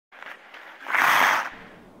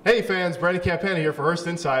Hey fans, Brandon Campana here for Hearst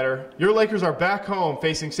Insider. Your Lakers are back home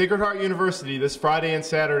facing Sacred Heart University this Friday and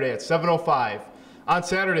Saturday at 7:05. On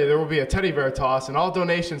Saturday there will be a teddy bear toss and all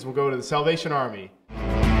donations will go to the Salvation Army.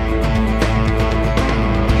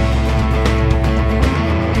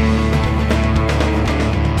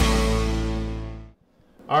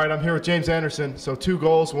 Alright, I'm here with James Anderson. So 2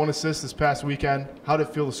 goals, 1 assist this past weekend. How did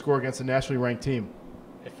it feel to score against a nationally ranked team?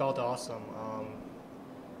 It felt awesome.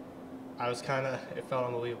 It felt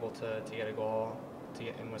unbelievable to get a goal to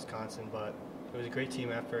get in Wisconsin, but it was a great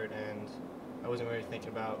team effort, and I wasn't really thinking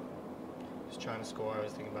about just trying to score. I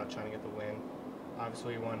was thinking about trying to get the win.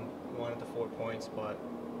 Obviously, we won at the 4 points, but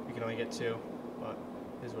we can only get 2, but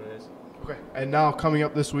it is what it is. Okay. And now coming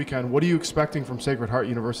up this weekend, what are you expecting from Sacred Heart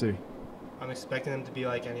University? I'm expecting them to be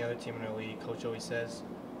like any other team in our league. Coach always says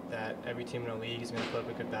that every team in our league is going to put up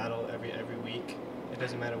a good battle every week. It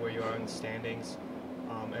doesn't matter where you are in the standings.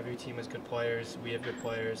 Every team has good players. We have good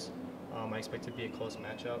players. I expect it to be a close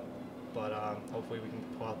matchup, but hopefully we can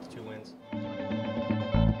pull out the 2 wins.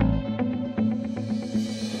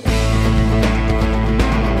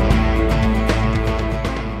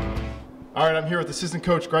 All right, I'm here with assistant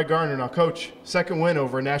coach Greg Gardner. Now, Coach, second win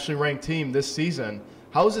over a nationally ranked team this season.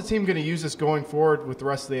 How is the team going to use this going forward with the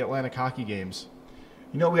rest of the Atlantic hockey games?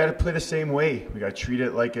 You know, we got to play the same way. We got to treat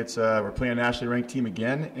it like it's we're playing a nationally ranked team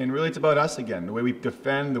again, and really it's about us again. The way we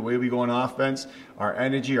defend, the way we go on offense, our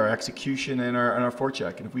energy, our execution, and our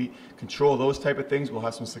forecheck. And if we control those type of things, we'll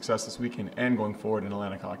have some success this weekend and going forward in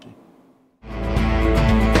Atlantic hockey.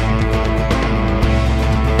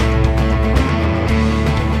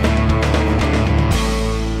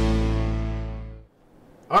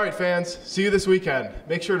 All right, fans, see you this weekend.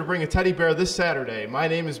 Make sure to bring a teddy bear this Saturday. My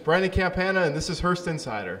name is Brandon Campana, and this is Hearst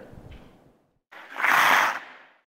Insider.